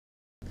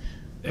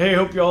Hey,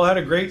 hope you all had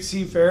a great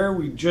Seafair.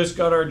 We just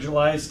got our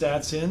July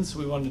stats in, so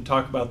we wanted to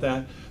talk about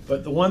that.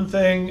 But the one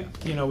thing,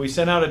 we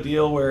sent out a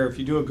deal where if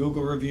you do a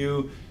Google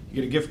review, you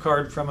get a gift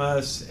card from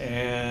us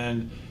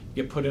and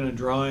you get put in a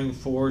drawing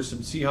for some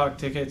Seahawk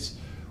tickets.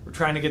 We're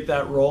trying to get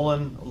that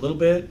rolling a little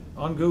bit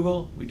on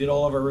Google. We did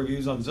all of our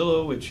reviews on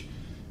Zillow, which,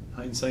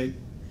 hindsight,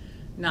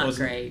 not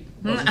great.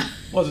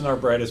 wasn't our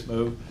brightest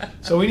move.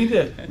 So we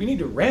need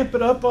to ramp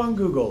it up on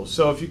Google.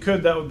 So if you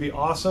could, that would be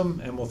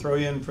awesome, and we'll throw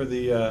you in for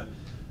the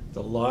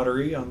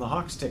lottery on the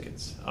Hawks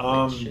tickets.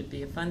 Which should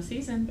be a fun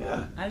season.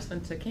 Yeah. I just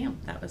went to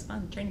camp. That was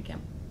fun. Training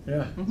camp.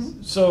 Yeah.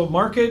 So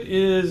market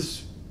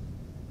is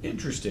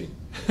interesting.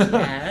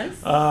 Yes.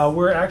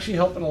 We're actually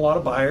helping a lot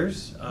of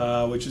buyers,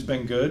 which has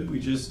been good. We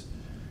just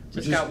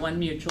got one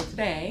mutual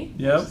today.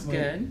 Yep. Which is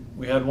good.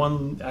 We had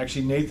one.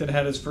 Actually, Nathan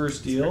had his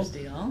first deal.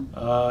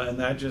 And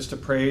that just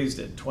appraised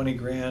at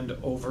 $20,000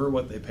 over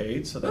what they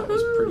paid. So that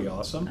was pretty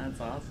awesome. That's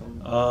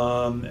awesome.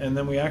 And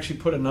then we actually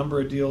put a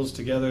number of deals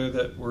together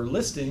that were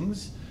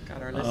listings.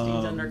 Got our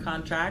listings under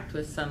contract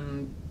with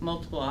some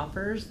multiple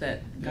offers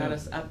that got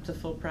us up to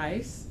full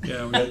price.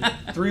 Yeah, we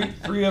had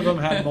three of them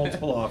had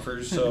multiple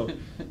offers, so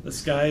the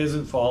sky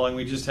isn't falling.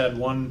 We just had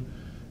one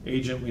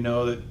agent we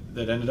know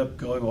that ended up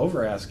going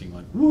over asking,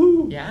 like,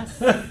 woohoo!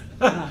 Yes.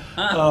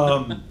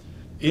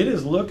 It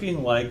is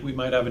looking like we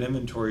might have an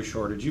inventory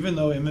shortage. Even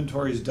though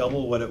inventory is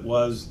double what it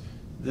was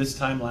this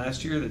time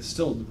last year, that's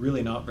still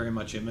really not very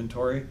much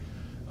inventory.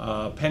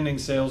 Pending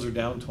sales are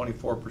down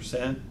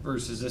 24%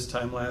 versus this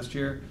time last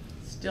year.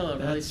 Still a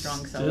really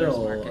strong seller's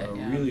market.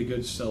 Still a really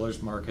good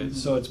seller's market.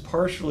 So it's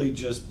partially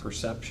just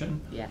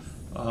perception. Yes.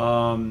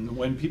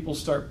 When people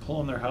start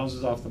pulling their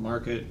houses off the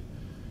market,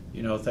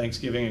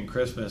 Thanksgiving and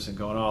Christmas and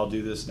going, I'll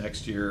do this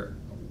next year,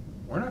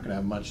 we're not going to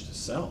have much to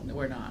sell.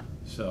 We're not.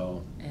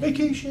 So,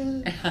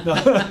 vacation.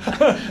 That'll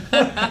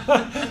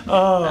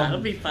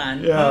be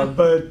fun. Yeah,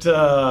 but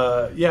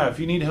if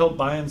you need help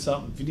buying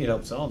something, if you need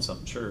help selling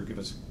something, sure, give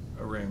us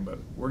a ring. But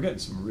we're getting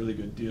some really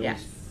good deals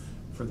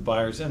for the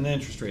buyers, and the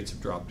interest rates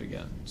have dropped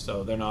again.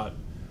 So they're not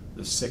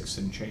the 6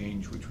 and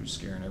change, which was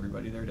scaring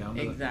everybody. They're down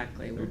to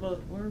exactly.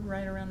 We're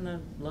right around the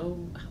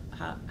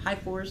high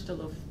 4s to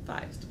low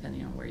 5s,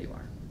 depending on where you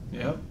are.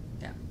 Yep.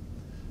 Yeah.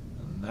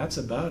 And that's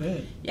about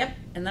it. Yep.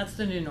 And that's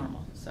the new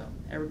normal. So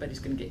everybody's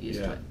going to get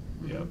used to it.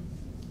 Yep.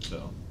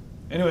 So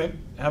anyway,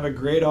 have a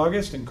great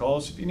August and call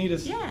us if you need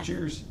us. Yeah.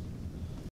 Cheers.